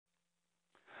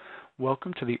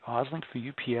Welcome to the OzLINK for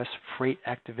UPS Freight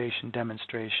Activation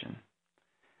demonstration.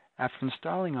 After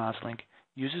installing OzLINK,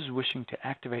 users wishing to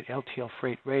activate LTL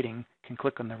Freight rating can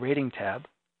click on the Rating tab,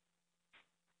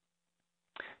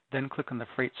 then click on the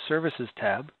Freight Services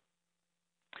tab,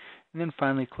 and then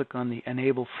finally click on the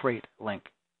Enable Freight link.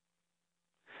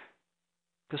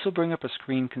 This will bring up a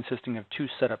screen consisting of two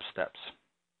setup steps.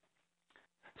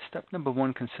 Step number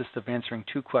 1 consists of answering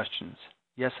two questions.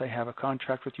 Yes, I have a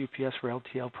contract with UPS for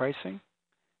LTL pricing,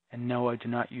 and no, I do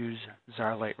not use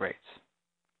ZAR Lite rates.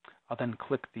 I'll then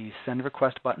click the Send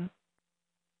Request button.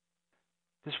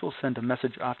 This will send a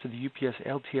message off to the UPS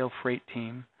LTL Freight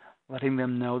team, letting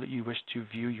them know that you wish to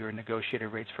view your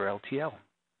negotiated rates for LTL.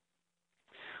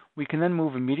 We can then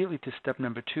move immediately to step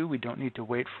number 2. We don't need to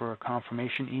wait for a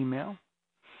confirmation email.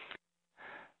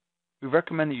 We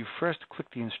recommend that you first click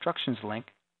the instructions link,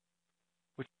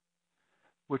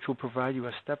 which will provide you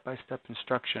a step-by-step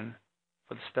instruction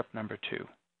for the step number 2.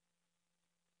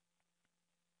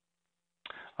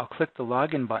 I'll click the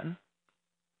Login button.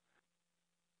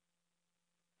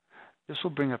 This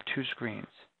will bring up two screens,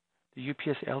 the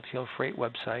UPS LTL Freight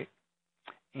website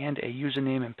and a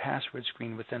username and password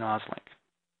screen within OzLINK.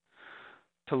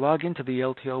 To log into the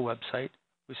LTL website,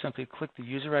 we simply click the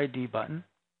User ID button,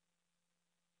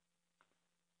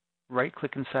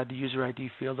 right-click inside the User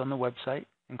ID field on the website,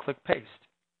 and click Paste.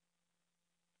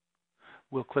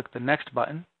 We'll click the Next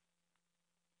button.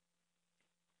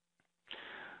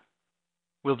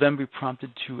 We'll then be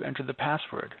prompted to enter the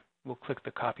password. We'll click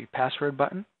the Copy Password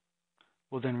button.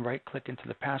 We'll then right-click into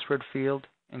the password field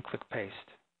and click Paste.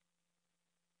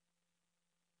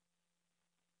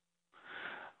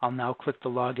 I'll now click the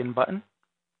Login button.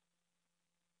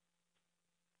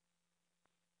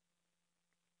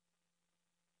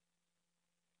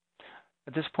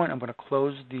 At this point, I'm going to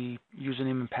close the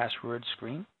username and password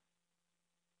screen.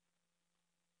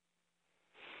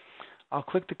 I'll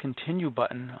click the Continue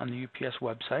button on the UPS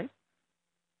website.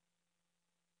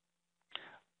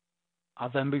 I'll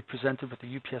then be presented with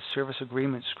the UPS Service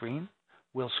Agreement screen.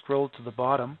 We'll scroll to the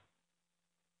bottom.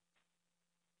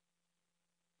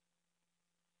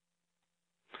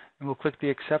 And we'll click the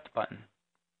Accept button.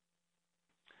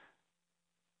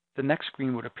 The next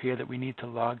screen would appear that we need to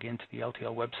log into the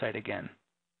LTL website again.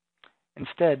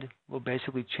 Instead, we'll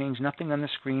basically change nothing on the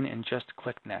screen and just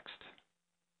click Next.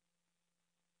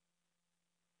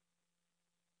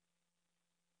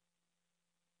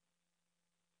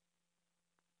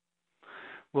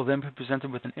 We'll then be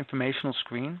presented with an informational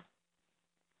screen.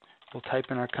 We'll type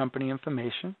in our company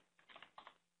information.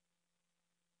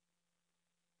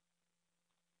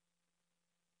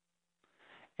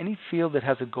 Any field that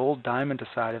has a gold diamond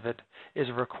beside of it is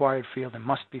a required field and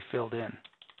must be filled in.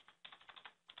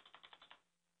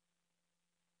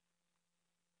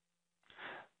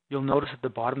 You'll notice that the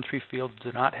bottom three fields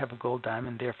do not have a gold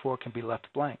diamond, therefore can be left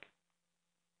blank.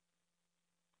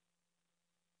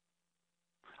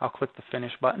 I'll click the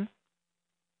Finish button.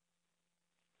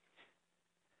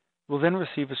 We'll then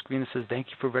receive a screen that says, "Thank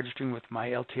you for registering with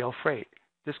my LTL Freight."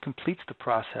 This completes the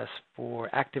process for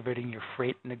activating your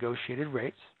freight negotiated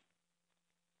rates.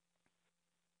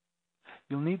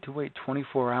 You'll need to wait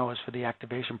 24 hours for the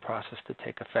activation process to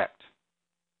take effect.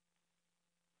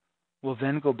 We'll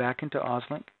then go back into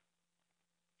OzLINK,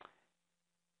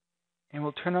 and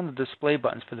we'll turn on the display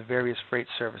buttons for the various freight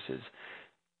services.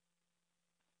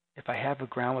 If I have a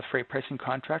ground with freight pricing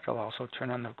contract, I'll also turn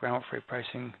on the ground with freight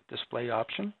pricing display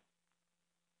option.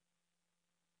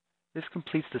 This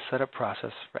completes the setup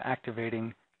process for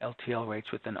activating LTL rates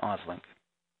within OzLINK.